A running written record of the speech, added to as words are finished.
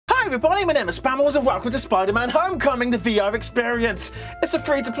everybody, my name is Spammals and welcome to Spider-Man Homecoming, the VR experience. It's a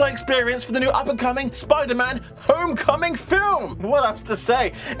free-to-play experience for the new up-and-coming Spider-Man Homecoming film. What else to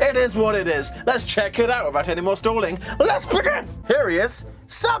say? It is what it is. Let's check it out without any more stalling. Let's begin. Here he is.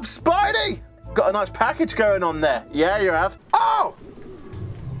 Sup, Spidey? Got a nice package going on there. Yeah, you have. Oh!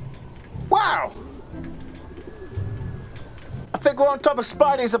 Wow! I think we're on top of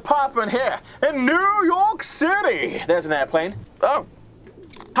Spidey's apartment here in New York City. There's an airplane. Oh.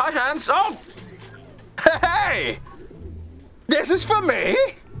 Hi, Hans. Oh! Hey! This is for me?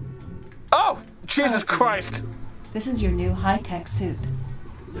 Oh, Jesus Christ. This is your new high-tech suit.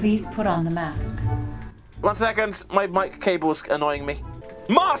 Please put on the mask. 1 second. My mic cable's annoying me.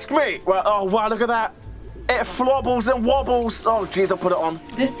 Mask me! Well, oh, wow, look at that. It flobbles and wobbles. Oh, jeez, I'll put it on.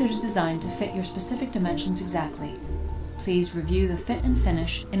 This suit is designed to fit your specific dimensions exactly. Please review the fit and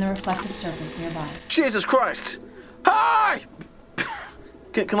finish in the reflective surface nearby. Jesus Christ! Hi!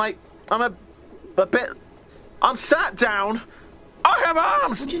 Can I? I'm a bit. I'm sat down. I have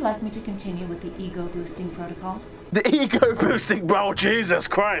arms! Would you like me to continue with the ego-boosting protocol? The ego-boosting? Oh, Jesus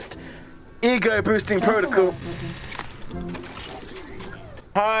Christ. Ego-boosting protocol.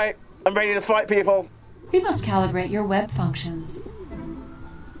 Hi, I'm ready to fight people. We must calibrate your web functions.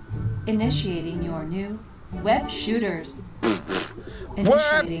 Initiating your new web shooters.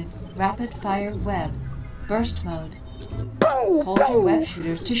 Initiating rapid-fire web burst mode. Hold your web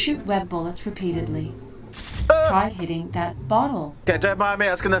shooters to shoot web bullets repeatedly. Try hitting that bottle. Okay, don't mind me.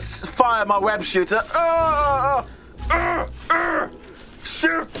 I was gonna fire my web shooter.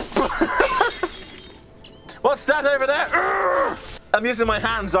 Shoot! What's that over there? I'm using my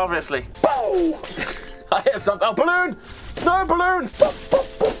hands, obviously. I hit something. Oh, balloon! No balloon!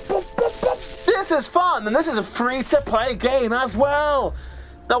 This is fun, and this is a free-to-play game as well.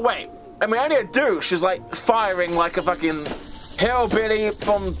 No, wait. I mean, only a douche is like firing like a fucking hillbilly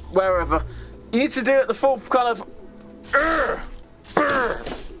from wherever. You need to do it the full kind of.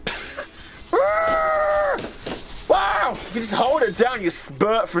 Wow! If you just hold it down, you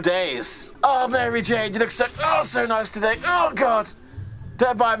spurt for days. Oh, Mary Jane, you look so nice today. Oh God!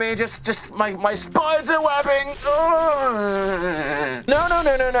 Don't mind me, just my spider webbing. No.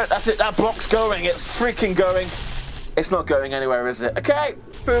 That's it. That block's going. It's freaking going. It's not going anywhere, is it? Okay.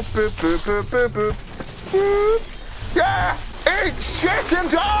 Boop, boop, boop, boop, boop, boop. Boop. Yeah! Eat shit and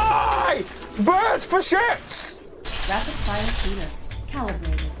die! Birds for shits! Rapid fire shooter.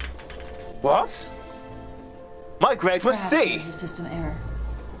 Calibrated. What? My grade was C. Perhaps a system error.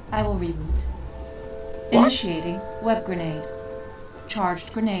 I will reboot. What? Initiating web grenade.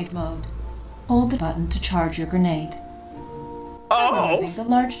 Charged grenade mode. Hold the button to charge your grenade. Oh! Removing the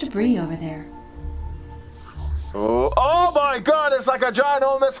large debris over there. Oh my God, it's like a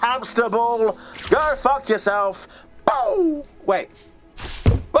ginormous hamster ball. Go fuck yourself. Boom! Wait.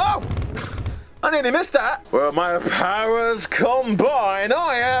 Oh! I nearly missed that. Well, my powers combine.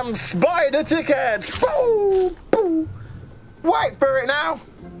 I am Spider Tickhead. Boom! Boom! Wait for it now.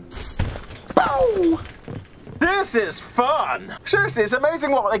 Boom! This is fun. Seriously, it's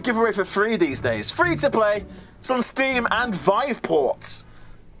amazing what they give away for free these days. Free to play. It's on Steam and Vive ports.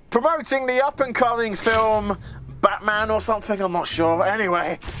 Promoting the up-and-coming film Batman or something, I'm not sure.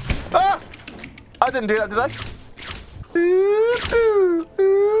 Anyway. Ah! I didn't do that, did I?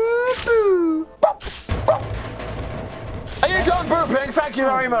 Are you done booping? Thank you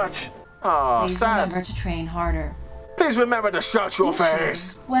very much. Oh, Please sad. remember to train harder. Please remember to shut your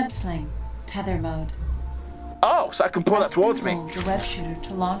face. Web sling. Tether mode. Oh, so I can pull that towards me. The web shooter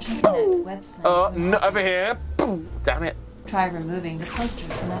to launch and connect web sling. No, over here. Boom. Damn it. Try removing the poster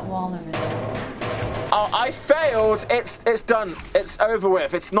from that wall over there. Oh, I failed. It's done. It's over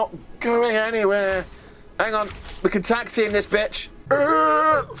with. It's not going anywhere. Hang on. We can tag team this bitch.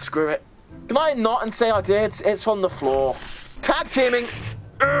 Screw it. Can I not and say I did? It's on the floor. Tag teaming.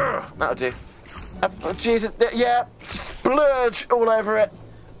 That'll do. Oh, Jesus. Yeah. Splurge all over it.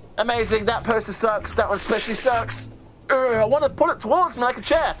 Amazing. That poster sucks. That one especially sucks. I want to pull it towards me like a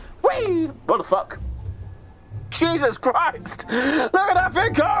chair. Whee! What the fuck? Jesus Christ! Look at that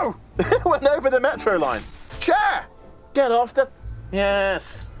thing go! It went over the metro line. Chair! Get off the...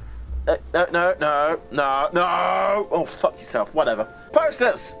 Yes. No. Oh, fuck yourself. Whatever.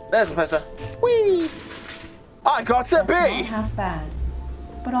 Posters! There's a poster. Whee! I got a B! That's not half bad,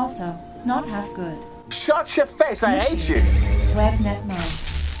 but also not half good. Shut your face, I hate you! WebNet mode.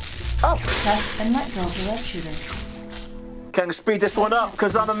 Oh! Press and let go of the web shooter. Can I speed this one up?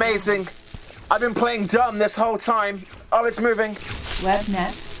 Because I'm amazing. I've been playing dumb this whole time. Oh, it's moving.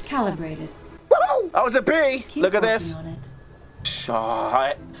 WebNet calibrated. Woohoo! That was a B! Keep Look at working this. on it.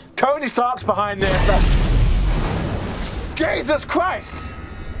 Shit. Tony Stark's behind this. Jesus Christ!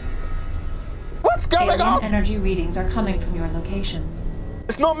 What's going on? Alien energy readings are coming from your location.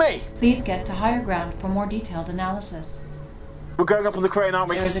 It's not me. Please get to higher ground for more detailed analysis. We're going up on the crane,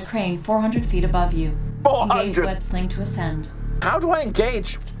 aren't we? There is a crane 400 feet above you. 400? Engage web sling to ascend. How do I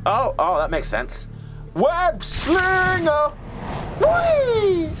engage? Oh, that makes sense. Web slinger!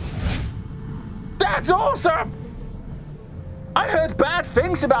 Whee! That's awesome! I heard bad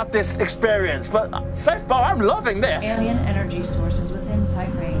things about this experience, but so far I'm loving this. Alien energy sources within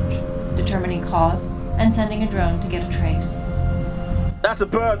sight range. Determining cause and sending a drone to get a trace. That's a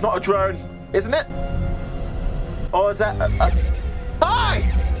bird, not a drone, isn't it? Or is that Hi!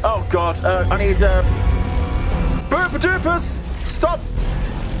 Oh god, I need Booper doopers! Stop!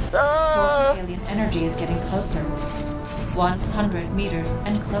 Source of alien energy is getting closer. 100 meters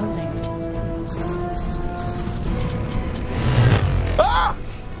and closing. Ah!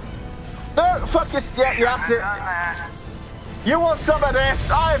 No, fuck this. Yeah, that's it. You want some of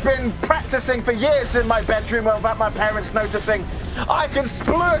this? I've been practicing for years in my bedroom without my parents noticing. I can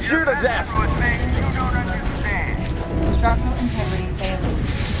splurge you to death. Structural integrity failing.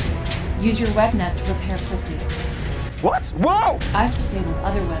 Use your web net to repair quickly. What? Whoa! I've disabled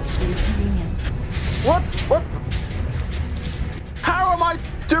other webs for your convenience. What? How am I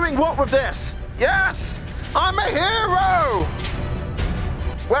doing what with this? Yes! I'm a hero!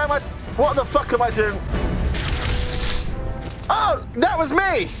 Where am I? What the fuck am I doing? Oh, that was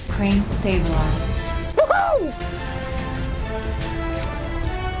me! Crane stabilized. Woohoo!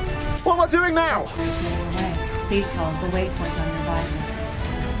 What am I doing now? Please follow the waypoint on your visor.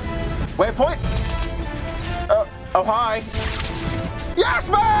 Waypoint? Oh, hi. Yes,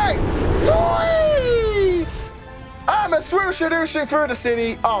 mate! Whee! I'm a swoosha-dooshing through the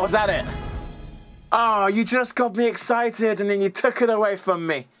city. Oh, is that it? Oh, you just got me excited and then you took it away from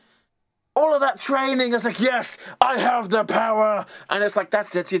me. All of that training, I was like, yes, I have the power. And it's like,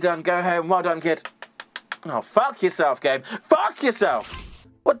 that's it, you're done. Go home. Well done, kid. Oh, fuck yourself, game. Fuck yourself.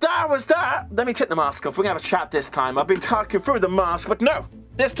 What that was that? Let me take the mask off. We're going to have a chat this time. I've been talking through the mask, but no.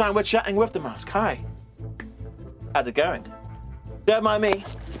 This time we're chatting with the mask. Hi. How's it going? Don't mind me.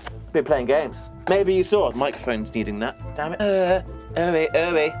 I've been playing games. Maybe you saw the microphone's needing that. Damn it.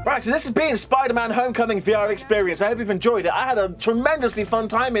 Right, so this has been Spider-Man Homecoming VR experience. I hope you've enjoyed it. I had a tremendously fun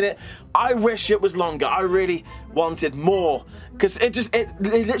time in it. I wish it was longer. I really wanted more because it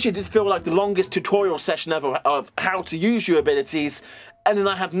literally did feel like the longest tutorial session ever of how to use your abilities, and then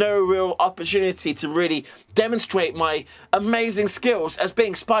I had no real opportunity to really demonstrate my amazing skills as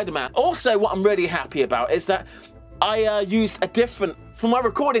being Spider-Man. Also, what I'm really happy about is that I used a different, for my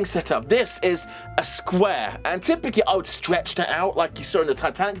recording setup, this is a square, and typically I would stretch that out like you saw in the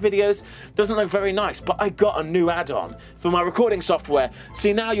Titanic videos. Doesn't look very nice, but I got a new add-on for my recording software.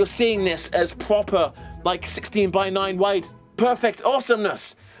 See, now you're seeing this as proper, like 16:9 wide, perfect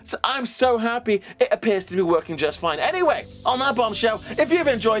awesomeness. So I'm so happy it appears to be working just fine. Anyway, on that bombshell, if you've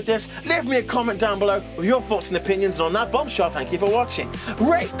enjoyed this, leave me a comment down below with your thoughts and opinions. And on that bombshell, thank you for watching.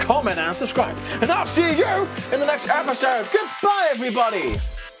 Rate, comment, and subscribe. And I'll see you in the next episode. Goodbye, everybody.